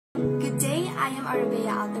I am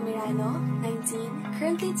Arabea Altamirano, 19,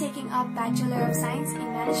 currently taking up Bachelor of Science in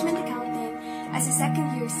Management Accounting as a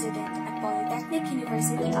second-year student at Polytechnic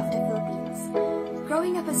University of the Philippines.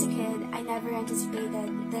 Growing up as a kid, I never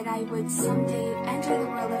anticipated that I would someday enter the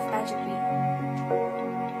world of pageantry.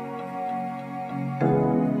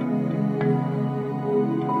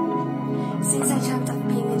 Since I dreamt of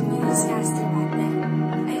being a newscaster back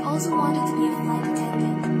then, I also wanted to be a flight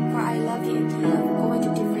attendant, for I love the idea of going to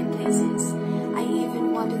different places. I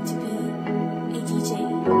even wanted to be a DJ,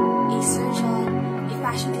 a surgeon, a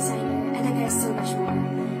fashion designer, and I guess so much more.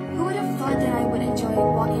 Who would have thought that I would enjoy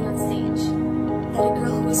walking on stage? That a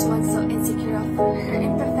girl who was once so insecure of her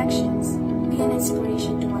imperfections be an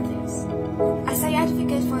inspiration to others. As I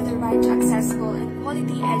advocate for the right to accessible and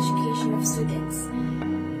quality education of students,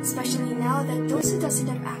 especially now that those who doesn't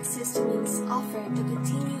have access to means offered to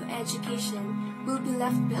continue education will be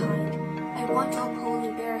left behind, I want to uphold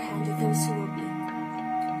a bare hand to those who will be.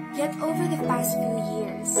 Yet over the past few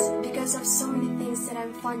years, because of so many things that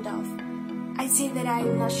I'm fond of, I'd say that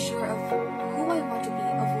I'm not sure of who I want to be,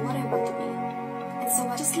 of what I want to be. And so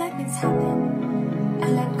I just let things happen. I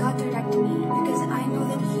let God direct me because I know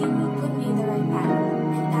that He will put me in the right path,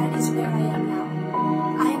 and that is where I am now.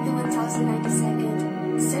 I am the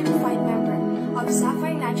 1092nd certified member of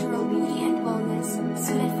Zafire Natural Beauty and Wellness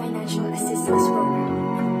Student Financial Assistance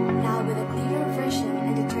Program, now with a clearer version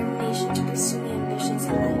and determination to pursue my ambitions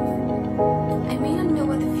in life. I may not know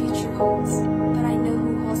what the future holds, but I know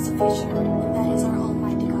who holds the future, and that is our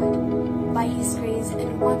Almighty God. By His grace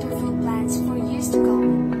and wonderful plans for years to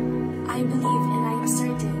come, I believe and I am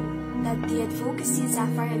certain that the advocacy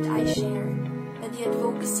Zafire and I share, that the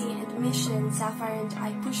advocacy and mission Zafire and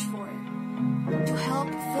I push for, to help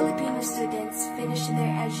Filipino students finish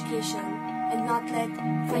their education and not let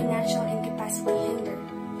financial incapacity hinder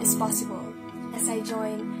is possible. As I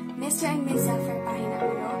join Mr. and Ms. Zafire Pahina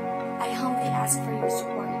Uno, I humbly ask for your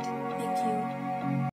support.